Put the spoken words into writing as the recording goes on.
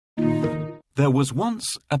There was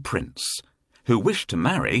once a prince who wished to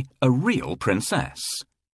marry a real princess.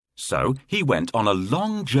 So he went on a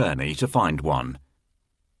long journey to find one.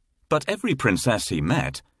 But every princess he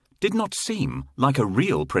met did not seem like a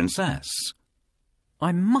real princess.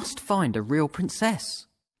 I must find a real princess,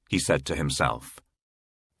 he said to himself.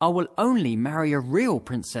 I will only marry a real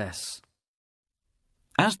princess.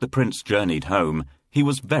 As the prince journeyed home, he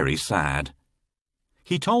was very sad.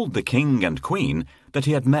 He told the king and queen that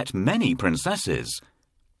he had met many princesses,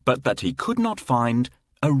 but that he could not find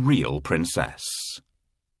a real princess.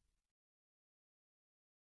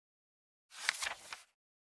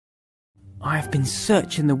 I have been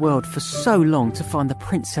searching the world for so long to find the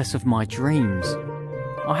princess of my dreams.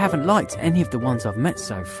 I haven't liked any of the ones I've met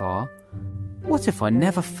so far. What if I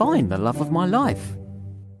never find the love of my life?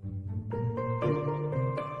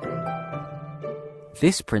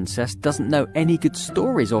 This princess doesn't know any good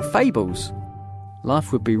stories or fables.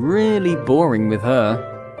 Life would be really boring with her.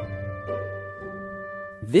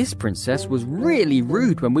 This princess was really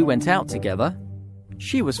rude when we went out together.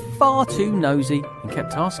 She was far too nosy and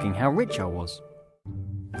kept asking how rich I was.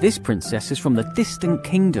 This princess is from the distant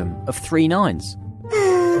kingdom of 3 Nines.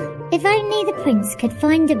 If only the prince could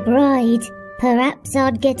find a bride. Perhaps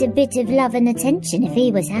I'd get a bit of love and attention if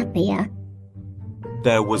he was happier.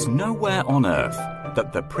 There was nowhere on earth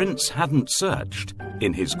that the prince hadn't searched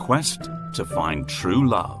in his quest to find true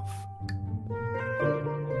love.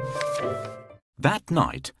 That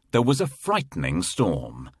night there was a frightening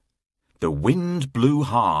storm. The wind blew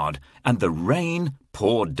hard and the rain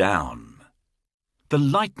poured down. The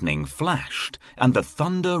lightning flashed and the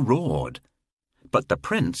thunder roared, but the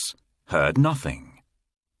prince heard nothing.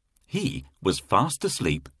 He was fast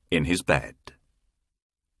asleep in his bed.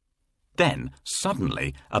 Then,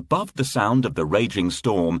 suddenly, above the sound of the raging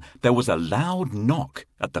storm, there was a loud knock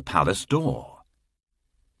at the palace door.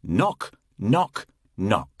 Knock, knock,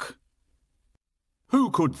 knock.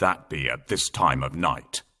 "Who could that be at this time of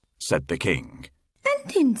night?" said the king.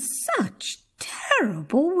 "And in such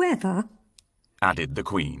terrible weather," added the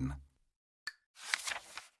queen.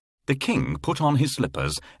 The king put on his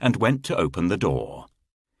slippers and went to open the door.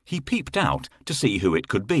 He peeped out to see who it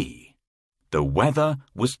could be. The weather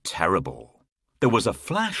was terrible. There was a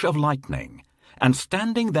flash of lightning, and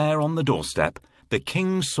standing there on the doorstep, the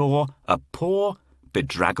king saw a poor,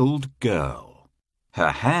 bedraggled girl.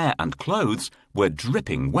 Her hair and clothes were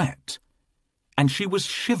dripping wet, and she was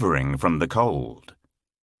shivering from the cold.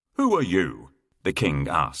 "Who are you?" the king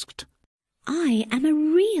asked. I am a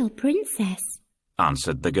real princess,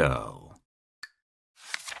 answered the girl.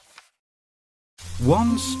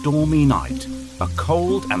 One stormy night, a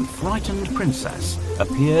cold and frightened princess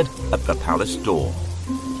appeared at the palace door.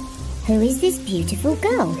 Who is this beautiful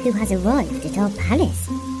girl who has arrived at our palace?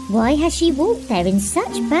 Why has she walked there in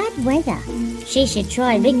such bad weather? She should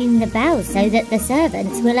try ringing the bell so that the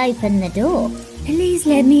servants will open the door. "Please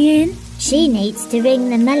let me in." She needs to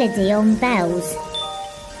ring the melody on bells.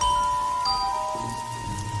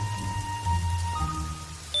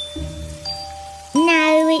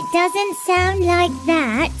 No, it doesn't sound like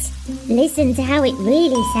that. Listen to how it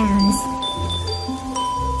really sounds.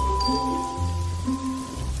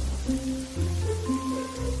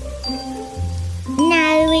 No,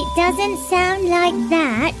 it doesn't sound like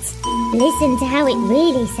that. Listen to how it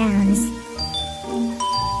really sounds.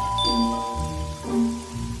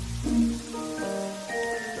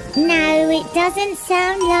 No, it doesn't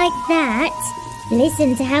sound like that.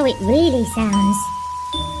 Listen to how it really sounds.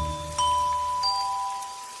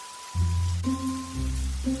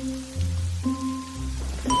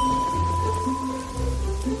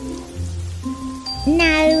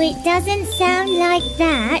 No, it doesn't sound like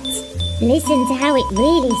that. Listen to how it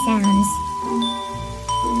really sounds.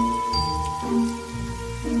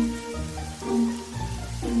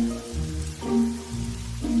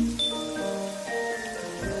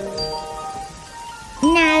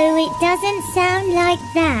 No, it doesn't sound like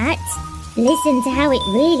that. Listen to how it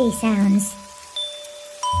really sounds.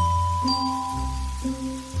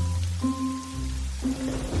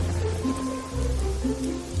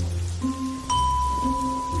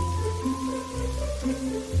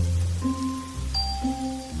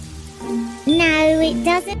 No, it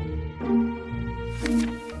doesn't.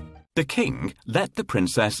 The king let the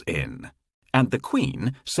princess in, and the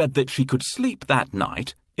queen said that she could sleep that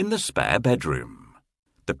night in the spare bedroom.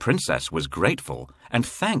 The princess was grateful and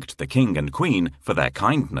thanked the king and queen for their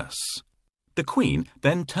kindness. The queen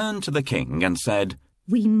then turned to the king and said,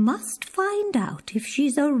 "We must find out if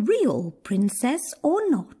she's a real princess or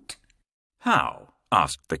not." "How?"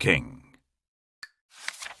 asked the king.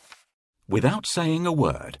 Without saying a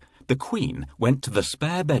word, the queen went to the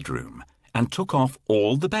spare bedroom and took off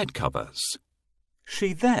all the bed covers.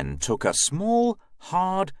 She then took a small,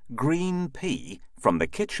 hard green pea from the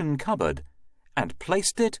kitchen cupboard and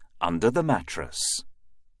placed it under the mattress.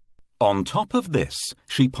 On top of this,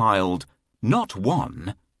 she piled not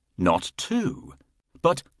 1, not 2,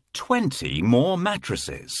 but 20 more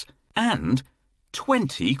mattresses and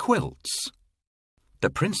 20 quilts. The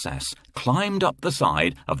princess climbed up the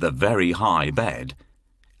side of the very high bed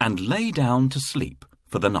and lay down to sleep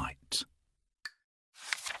for the night.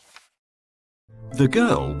 The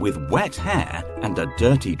girl with wet hair and a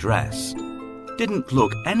dirty dress didn't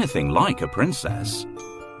look anything like a princess,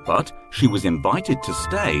 but she was invited to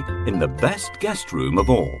stay in the best guest room of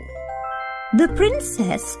all. The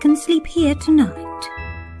princess can sleep here tonight,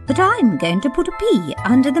 but I'm going to put a pea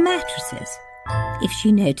under the mattresses. If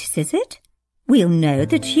she notices it, we'll know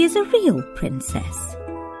that she is a real princess.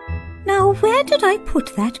 Now, where did I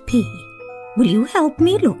put that pea? Will you help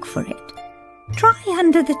me look for it? Try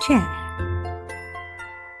under the chair.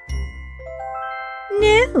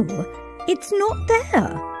 No, it's not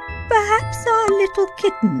there. Perhaps our little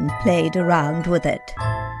kitten played around with it.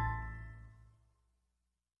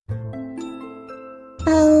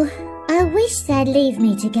 Oh, I wish they'd leave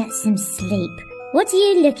me to get some sleep. What are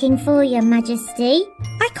you looking for, Your Majesty?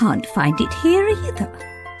 I can't find it here either.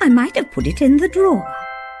 I might have put it in the drawer.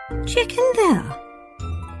 Check in there.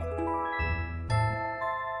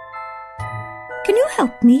 Can you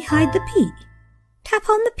help me hide the pea? Tap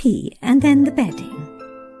on the pea and then the bedding.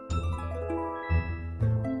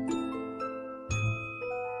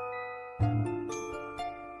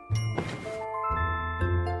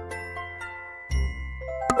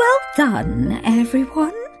 Well done,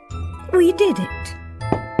 everyone. We did it.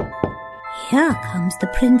 Here comes the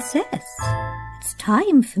princess. It's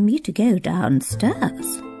time for me to go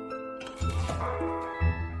downstairs.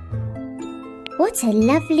 What a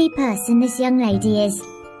lovely person this young lady is.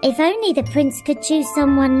 If only the prince could choose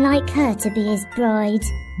someone like her to be his bride.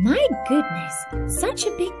 My goodness, such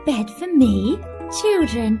a big bed for me.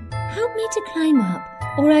 Children, help me to climb up,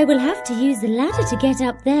 or I will have to use the ladder to get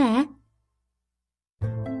up there.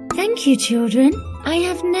 Thank you, children. I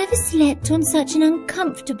have never slept on such an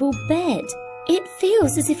uncomfortable bed. It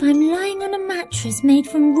feels as if I'm lying on a mattress made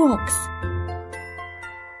from rocks.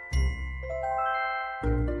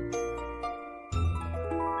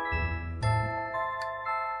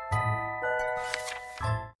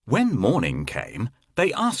 When morning came,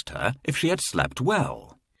 they asked her if she had slept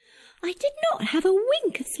well. I did not have a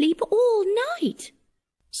wink of sleep all night,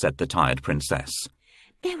 said the tired princess.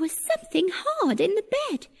 There was something hard in the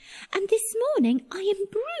bed, and this morning I am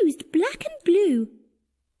bruised black and blue.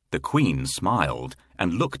 The queen smiled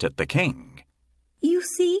and looked at the king. You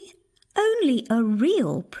see, only a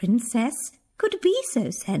real princess could be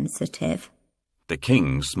so sensitive. The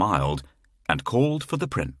king smiled and called for the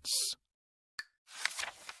prince.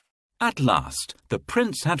 At last, the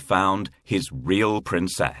prince had found his real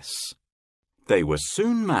princess. They were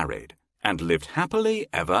soon married and lived happily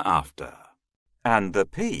ever after. And the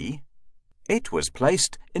pea? It was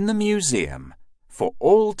placed in the museum for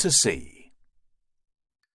all to see.